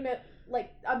legitimate,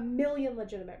 a million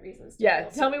legitimate reasons to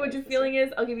feel tell me what your feeling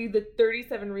is. I'll give you the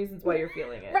 37 reasons why you're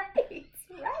feeling it. Right.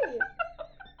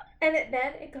 And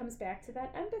then it comes back to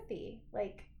that empathy.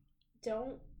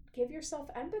 Don't give yourself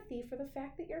empathy for the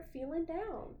fact that you're feeling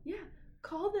down. Yeah.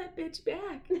 Call that bitch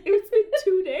back. It's been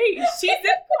 2 days. She's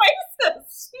in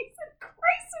crisis. She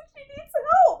needs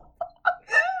help.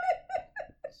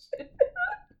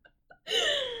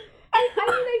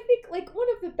 I think one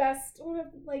of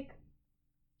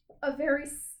a very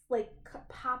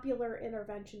popular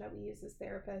intervention that we use as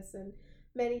therapists, and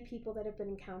many people that have been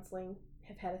in counseling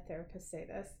have had a therapist say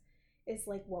this, is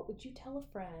what would you tell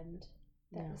a friend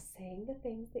that was saying the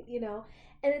things that,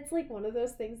 and it's one of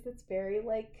those things that's very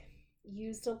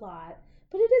used a lot,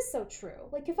 but it is so true.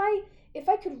 If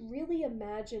I could really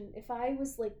imagine, if I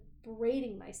was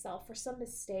berating myself for some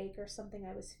mistake or something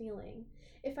I was feeling,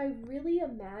 if I really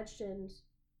imagined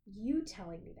you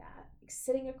telling me that,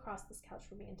 sitting across this couch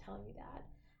from me and telling me that,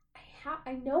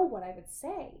 I know what I would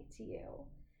say to you.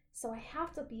 So I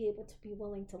have to be able to be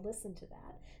willing to listen to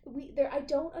that. I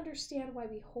don't understand why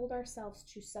we hold ourselves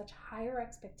to such higher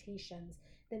expectations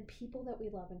than people that we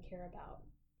love and care about.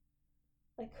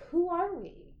 Who are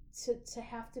we to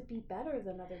have to be better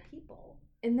than other people?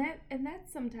 And that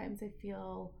sometimes I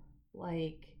feel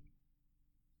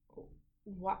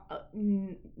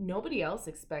nobody else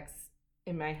expects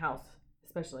in my house,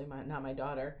 especially not my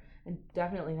daughter, and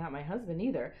definitely not my husband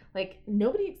either.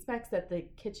 Nobody expects that the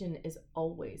kitchen is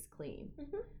always clean.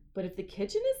 Mm-hmm. But if the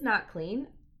kitchen is not clean,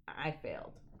 I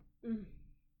failed. Mm.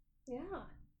 Yeah.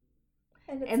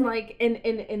 And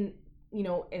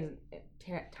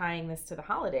tying this to the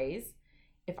holidays,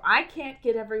 if I can't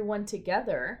get everyone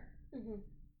together mm-hmm.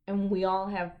 and we all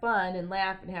have fun and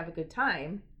laugh and have a good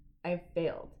time, I've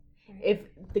failed. Right. If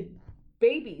the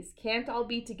babies can't all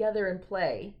be together and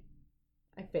play,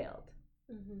 I failed.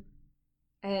 Mm-hmm.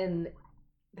 And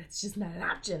that's just not an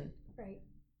option. Right.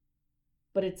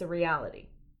 But it's a reality.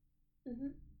 Mm-hmm.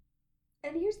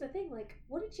 And here's the thing,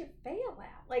 what did you fail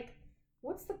at?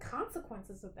 What's the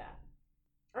consequences of that?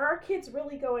 Are our kids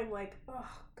really going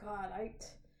oh God,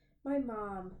 my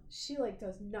mom, she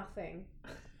does nothing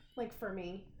for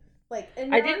me.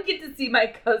 And I didn't get to see my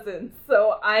cousin,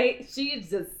 so she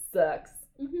just sucks.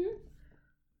 Mm-hmm.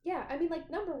 Yeah, I mean,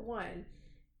 number one,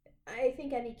 I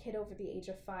think any kid over the age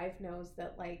of 5 knows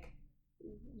that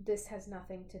this has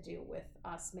nothing to do with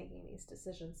us making these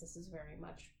decisions. This is very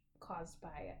much caused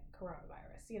by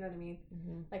coronavirus. You know what I mean?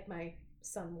 Mm-hmm. My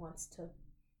son wants to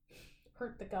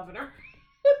hurt the governor.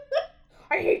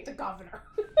 I hate the governor.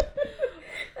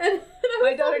 and I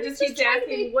My daughter just keeps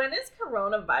asking, when is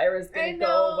coronavirus going to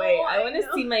go away? I want to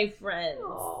see my friends.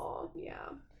 Oh, yeah.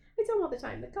 I tell him all the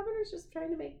time, the governor's just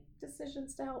trying to make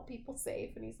decisions to help people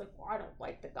safe. And he's like, well, I don't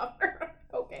like the governor.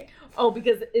 Okay. Oh,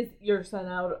 because is your son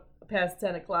out past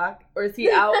 10 o'clock? Or is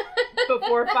he out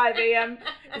before 5 a.m.?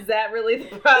 Is that really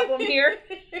the problem here?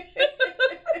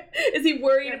 Is he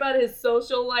worried about his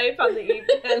social life on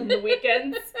the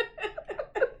weekends?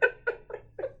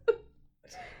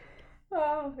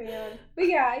 Oh, man. But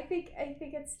yeah, I think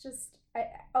it's just...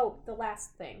 the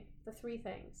last thing. The 3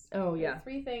 things. Oh, yeah. The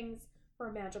 3 things for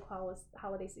a magical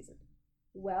holiday season.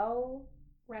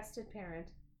 Well-rested parent.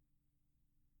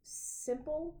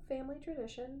 Simple family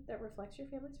tradition that reflects your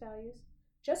family's values.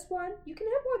 Just one. You can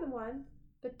have more than one,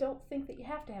 but don't think that you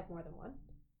have to have more than one.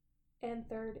 And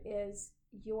third is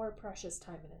your precious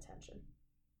time and attention.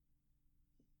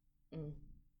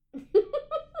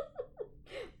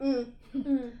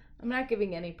 I'm not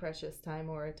giving any precious time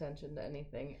or attention to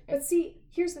anything. But see,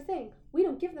 here's the thing. We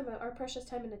don't give them our precious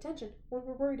time and attention when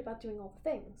we're worried about doing all the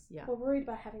things. Yeah. When we're worried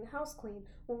about having the house clean.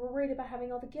 When we're worried about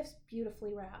having all the gifts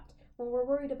beautifully wrapped. When we're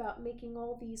worried about making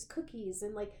all these cookies.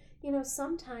 And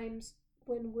sometimes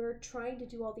when we're trying to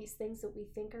do all these things that we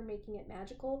think are making it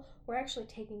magical, we're actually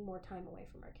taking more time away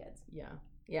from our kids. Yeah.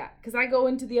 Yeah. Because I go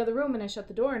into the other room and I shut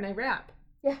the door and I wrap.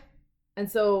 Yeah. And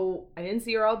so I didn't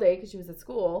see her all day because she was at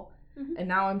school. Mm-hmm. And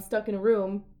now I'm stuck in a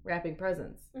room wrapping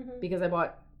presents because I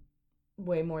bought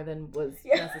way more than was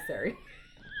necessary.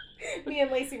 Me and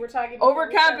Lacy were talking.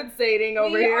 Overcompensating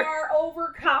over here. We are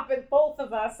overcompensating. Both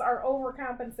of us are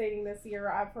overcompensating this year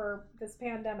for this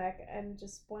pandemic and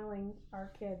just spoiling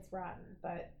our kids rotten.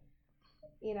 But,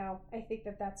 I think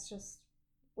that that's just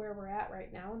where we're at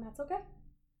right now, and that's okay.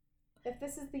 If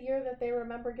this is the year that they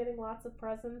remember getting lots of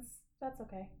presents, that's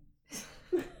okay.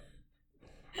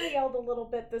 I yelled a little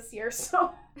bit this year,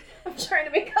 so I'm trying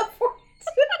to make up for it.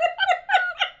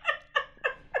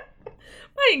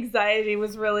 My anxiety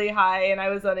was really high, and I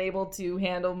was unable to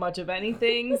handle much of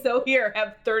anything. So here,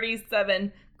 have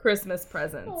 37 Christmas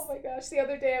presents. Oh my gosh! The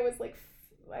other day, I was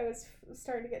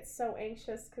starting to get so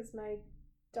anxious because my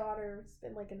daughter's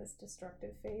been in this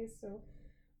destructive phase. So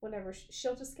whenever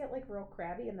she'll just get real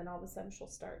crabby, and then all of a sudden she'll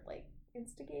start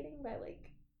instigating by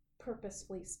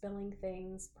purposefully spilling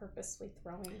things, purposely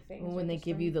throwing things. When they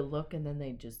give you the look and then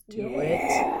they just do it.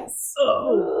 Yes.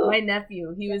 Oh, my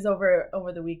nephew, he was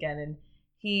over the weekend and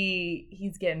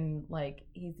he's getting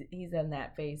he's in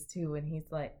that phase too, and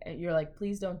he's like, you're like,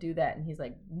 please don't do that, and he's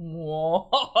like, whoa,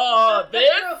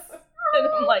 this. And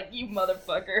I'm like, you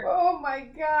motherfucker. Oh my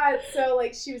god. So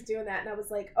she was doing that and I was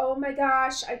like, oh my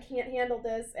gosh, I can't handle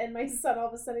this. And my son all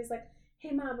of a sudden he's like,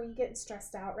 hey mom, are you getting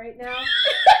stressed out right now?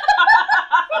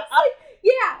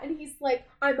 Yeah, and he's like,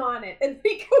 I'm on it. And then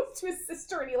he goes to his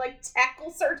sister and he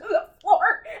tackles her to the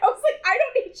floor. I was like, I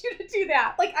don't need you to do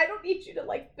that. I don't need you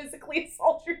to physically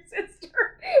assault your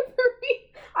sister. For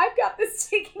me, I've got this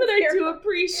taken care of. But I do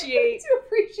appreciate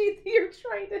that you're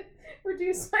trying to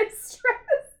reduce my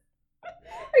stress.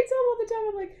 I tell him all the time,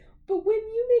 I'm like, but when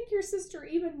you make your sister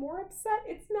even more upset,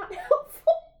 it's not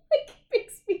helpful. It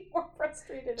makes me more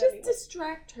frustrated. Just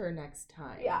distract her next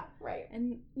time. Yeah, right.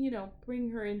 And, bring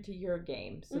her into your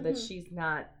game so that she's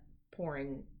not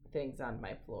pouring things on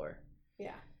my floor.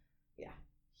 Yeah. Yeah.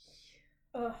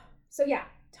 So, yeah,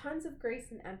 tons of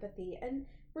grace and empathy. And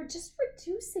we're just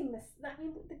reducing this. I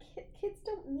mean, the kids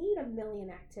don't need a million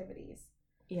activities.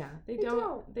 Yeah, they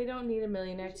don't. They don't need a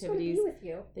million activities. Just want to be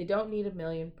with you. They don't need a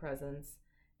million presents.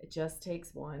 It just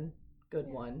takes one good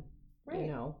one, right.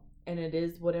 And it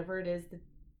is whatever it is that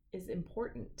is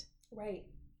important. Right.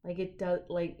 It does,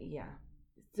 yeah.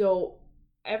 So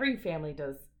every family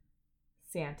does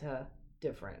Santa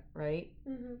different, right?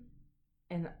 Mm-hmm.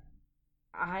 And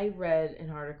I read an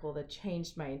article that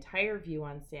changed my entire view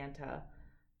on Santa.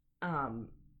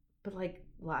 But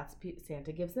lots of people,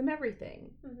 Santa gives them everything.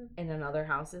 Mm-hmm. And in other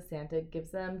houses, Santa gives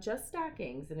them just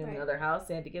stockings. And in another house,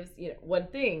 Santa gives, one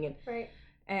thing.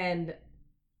 And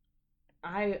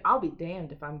I'll be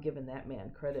damned if I'm giving that man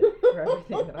credit for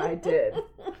everything that I did.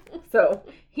 So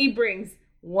he brings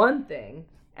one thing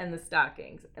and the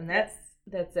stockings, and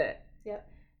that's it. Yep.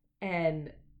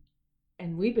 And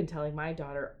we've been telling my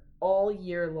daughter all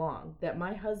year long that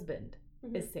my husband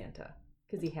is Santa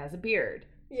because he has a beard.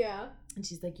 Yeah. And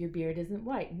she's like, your beard isn't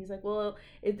white. And he's like, well,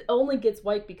 it only gets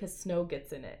white because snow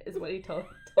gets in it, is what he told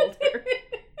her.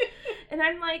 And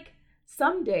I'm like,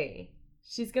 someday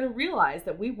she's going to realize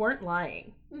that we weren't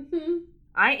lying. Mm-hmm.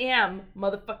 I am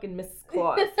motherfucking Mrs.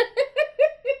 Claus.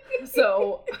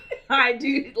 So I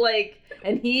do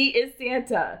and he is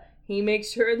Santa. He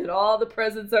makes sure that all the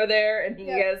presents are there and he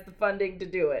has the funding to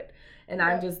do it. and Yep.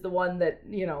 I'm just the one that,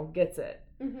 gets it.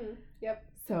 Mm-hmm. Yep.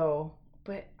 So,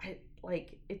 but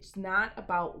it's not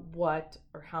about what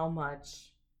or how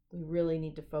much. We really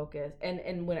need to focus.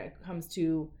 And when it comes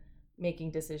to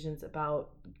making decisions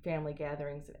about family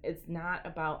gatherings, it's not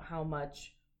about how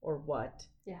much or what.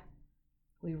 Yeah.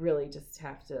 We really just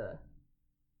have to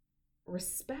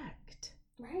respect.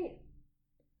 Right.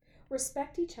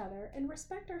 Respect each other and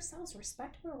respect ourselves.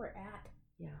 Respect where we're at.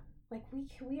 Yeah. Like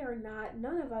we are not,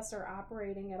 none of us are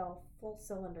operating at all full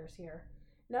cylinders here.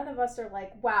 None of us are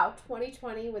like, wow,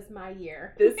 2020 was my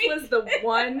year. This was the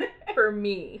one for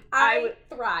me. I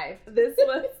thrived. This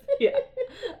was, yeah.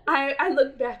 I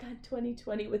look back on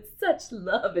 2020 with such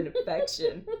love and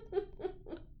affection.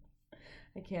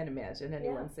 I can't imagine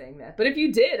anyone saying that. But if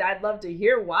you did, I'd love to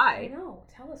hear why. I know.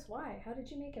 Tell us why. How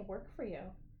did you make it work for you?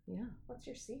 Yeah. What's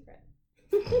your secret?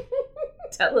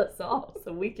 Tell us all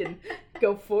so we can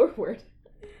go forward.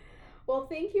 Well,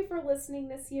 thank you for listening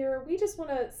this year. We just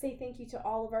want to say thank you to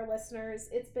all of our listeners.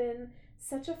 It's been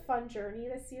such a fun journey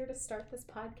this year to start this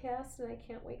podcast, and I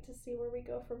can't wait to see where we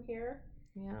go from here.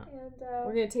 Yeah. And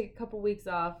we're going to take a couple weeks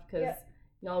off because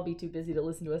y'all will be too busy to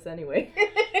listen to us anyway.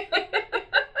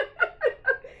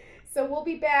 So we'll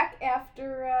be back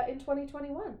after in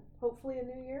 2021. Hopefully a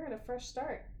new year and a fresh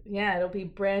start. Yeah, it'll be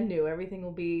brand new. Everything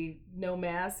will be no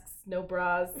masks, no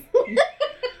bras.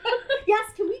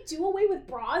 Yes, can we do away with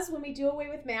bras when we do away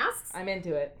with masks? I'm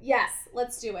into it. Yes,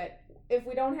 let's do it. If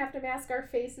we don't have to mask our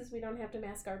faces, we don't have to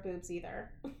mask our boobs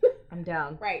either. I'm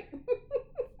down. Right.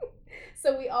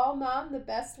 So we all mom the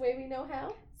best way we know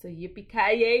how. So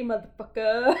YippeKiYay,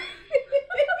 motherfucker.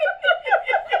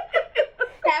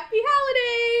 Happy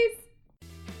holidays!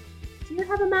 Do you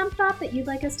have a mom thought that you'd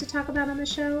like us to talk about on the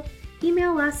show?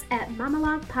 Email us at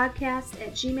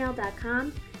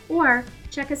mamalogpodcast@gmail.com or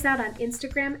check us out on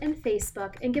Instagram and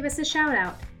Facebook and give us a shout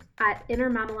out at Inner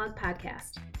Monologue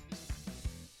Podcast.